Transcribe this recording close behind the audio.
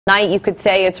Tonight, you could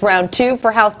say it's round 2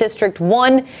 for House District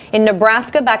 1 in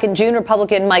Nebraska. Back in June,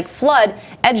 Republican Mike Flood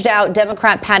edged out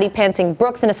Democrat Patty Pansing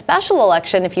Brooks in a special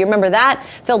election. If you remember that,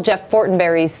 filled Jeff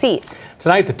Fortenberry's seat.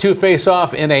 Tonight, the two face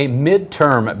off in a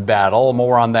midterm battle.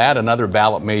 More on that and other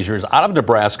ballot measures out of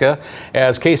Nebraska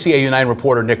as KCAU-9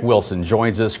 reporter Nick Wilson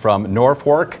joins us from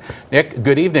Norfolk. Nick,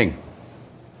 good evening.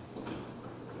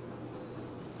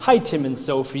 Hi, Tim and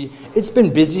Sophie. It's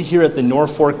been busy here at the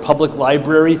Norfolk Public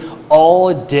Library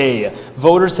all day.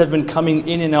 Voters have been coming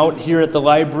in and out here at the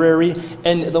library,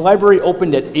 and the library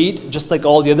opened at 8, just like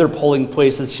all the other polling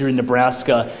places here in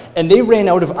Nebraska, and they ran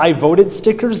out of I voted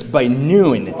stickers by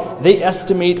noon. They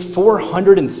estimate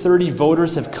 430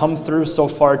 voters have come through so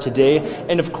far today,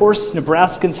 and of course,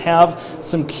 Nebraskans have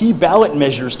some key ballot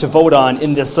measures to vote on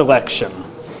in this election.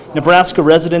 Nebraska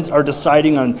residents are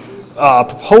deciding on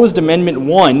proposed Amendment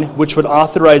 1, which would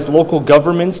authorize local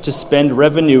governments to spend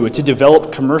revenue to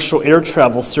develop commercial air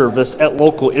travel service at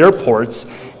local airports,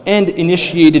 and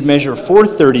initiated Measure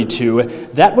 432,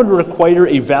 that would require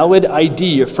a valid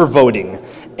ID for voting.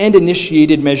 And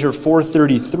initiated Measure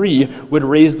 433 would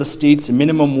raise the state's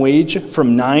minimum wage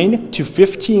from $9 to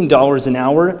 $15 an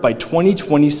hour by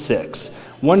 2026.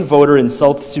 One voter in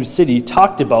South Sioux City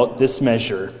talked about this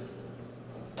measure.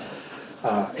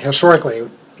 Historically,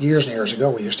 years and years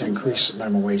ago, we used to increase the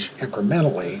minimum wage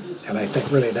incrementally, and I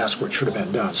think really that's what should have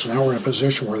been done. So now we're in a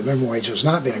position where the minimum wage has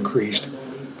not been increased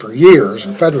for years,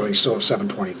 and federally still at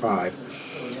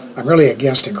 $7.25. I'm really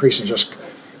against increasing just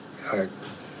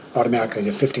automatically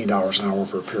to $15 an hour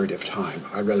for a period of time.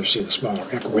 I'd rather see the smaller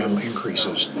incremental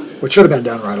increases, which should have been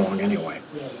done right along anyway.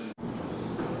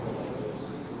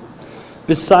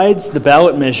 Besides the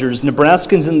ballot measures,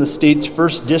 Nebraskans in the state's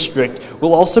 1st district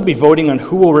will also be voting on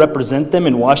who will represent them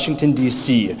in Washington,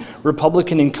 D.C.,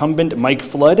 Republican incumbent Mike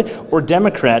Flood or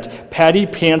Democrat Patty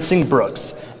Pansing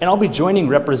Brooks. And I'll be joining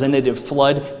Representative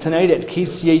Flood tonight at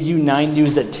KCAU-9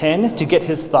 News at 10 to get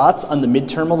his thoughts on the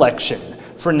midterm election.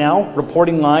 For now,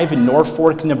 reporting live in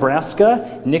Norfolk,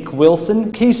 Nebraska, Nick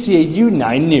Wilson,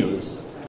 KCAU-9 News.